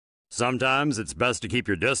Sometimes it's best to keep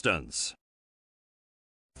your distance.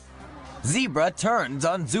 Zebra turns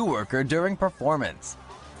on zoo worker during performance.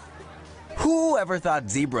 Who ever thought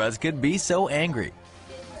zebras could be so angry?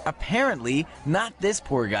 Apparently, not this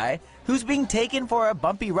poor guy, who's being taken for a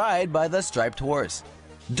bumpy ride by the striped horse.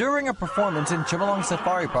 During a performance in Chimelong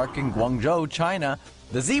Safari Park in Guangzhou, China,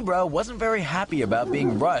 the zebra wasn't very happy about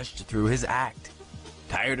being rushed through his act.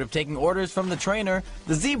 Tired of taking orders from the trainer,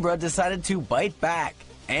 the zebra decided to bite back,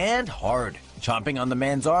 and hard. Chomping on the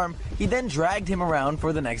man's arm, he then dragged him around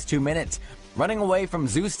for the next 2 minutes, running away from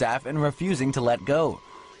zoo staff and refusing to let go.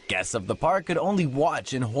 Guests of the park could only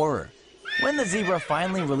watch in horror. When the zebra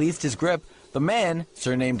finally released his grip, the man,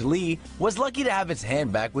 surnamed Lee, was lucky to have his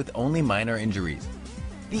hand back with only minor injuries.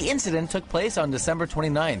 The incident took place on December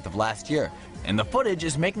 29th of last year, and the footage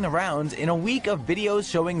is making the rounds in a week of videos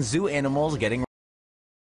showing zoo animals getting